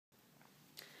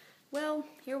Well,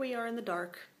 here we are in the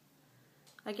dark.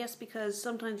 I guess because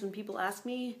sometimes when people ask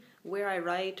me where I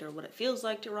write or what it feels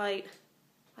like to write,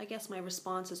 I guess my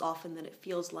response is often that it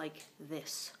feels like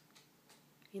this.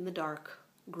 In the dark,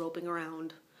 groping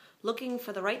around, looking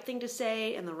for the right thing to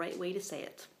say and the right way to say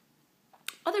it.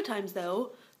 Other times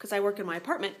though, because I work in my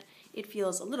apartment, it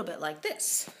feels a little bit like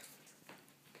this.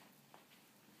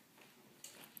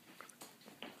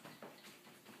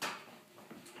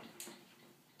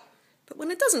 But when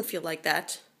it doesn't feel like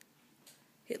that,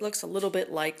 it looks a little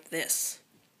bit like this.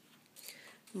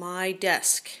 My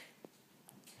desk.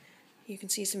 You can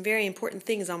see some very important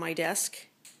things on my desk,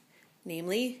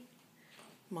 namely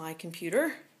my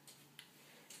computer.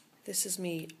 This is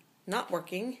me not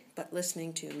working, but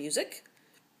listening to music.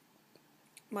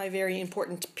 My very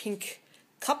important pink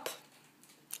cup,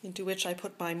 into which I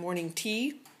put my morning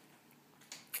tea.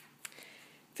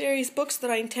 Various books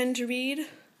that I intend to read,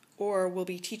 or will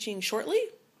be teaching shortly,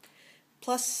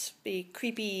 plus a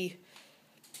creepy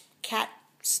cat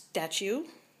statue.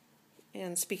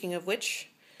 And speaking of which,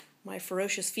 my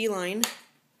ferocious feline,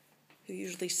 who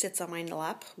usually sits on my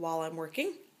lap while I'm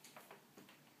working.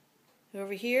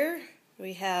 Over here,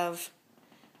 we have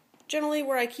generally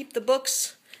where I keep the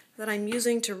books that I'm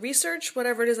using to research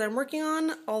whatever it is I'm working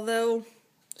on, although,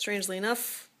 strangely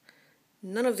enough,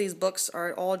 none of these books are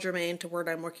at all germane to what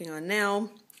I'm working on now.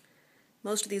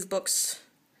 Most of these books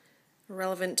are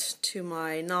relevant to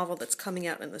my novel that's coming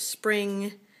out in the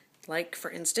spring, like, for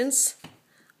instance,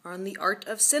 On the Art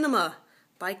of Cinema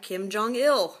by Kim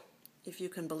Jong-il. If you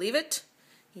can believe it,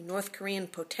 a North Korean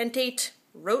potentate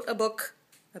wrote a book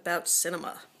about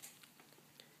cinema.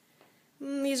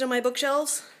 These are my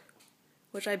bookshelves,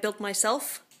 which I built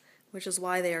myself, which is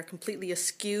why they are completely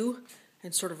askew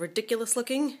and sort of ridiculous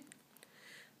looking.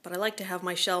 But I like to have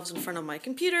my shelves in front of my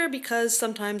computer because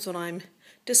sometimes when I'm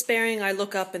despairing, I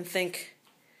look up and think,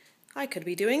 I could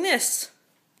be doing this.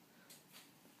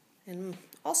 And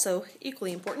also,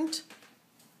 equally important,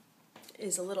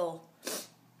 is a little,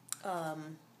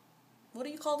 what do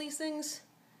you call these things?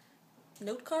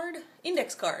 Note card?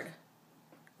 Index card,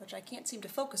 which I can't seem to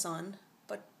focus on,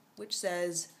 but which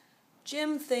says,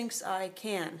 Jim thinks I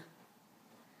can.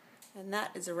 And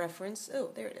that is a reference, oh,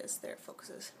 there it is, there it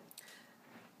focuses.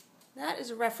 That is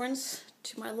a reference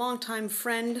to my longtime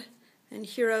friend and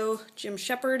hero, Jim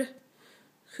Shepard,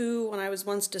 who, when I was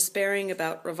once despairing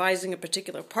about revising a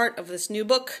particular part of this new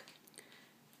book,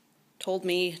 told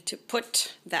me to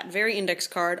put that very index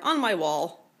card on my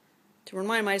wall to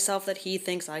remind myself that he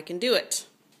thinks I can do it.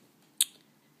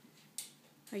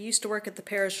 I used to work at the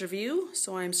Paris Review,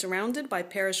 so I'm surrounded by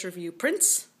Paris Review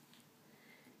prints.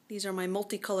 These are my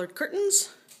multicolored curtains.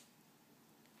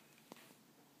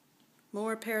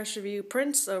 More Paris Review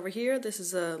prints over here. This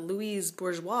is a Louise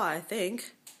Bourgeois, I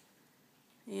think.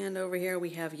 And over here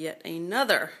we have yet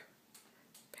another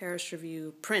Paris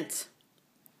Review print.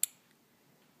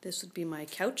 This would be my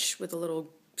couch with a little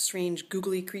strange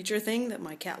googly creature thing that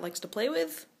my cat likes to play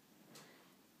with.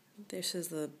 This is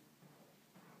the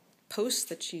post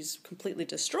that she's completely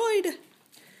destroyed.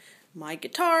 My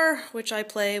guitar, which I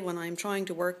play when I'm trying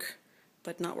to work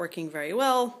but not working very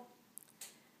well.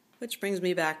 Which brings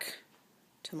me back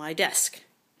to my desk.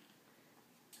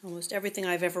 Almost everything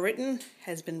I've ever written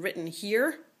has been written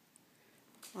here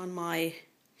on my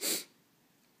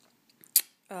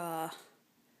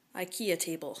IKEA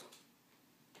table.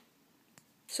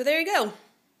 So there you go.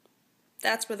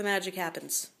 That's where the magic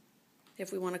happens,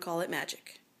 if we want to call it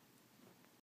magic.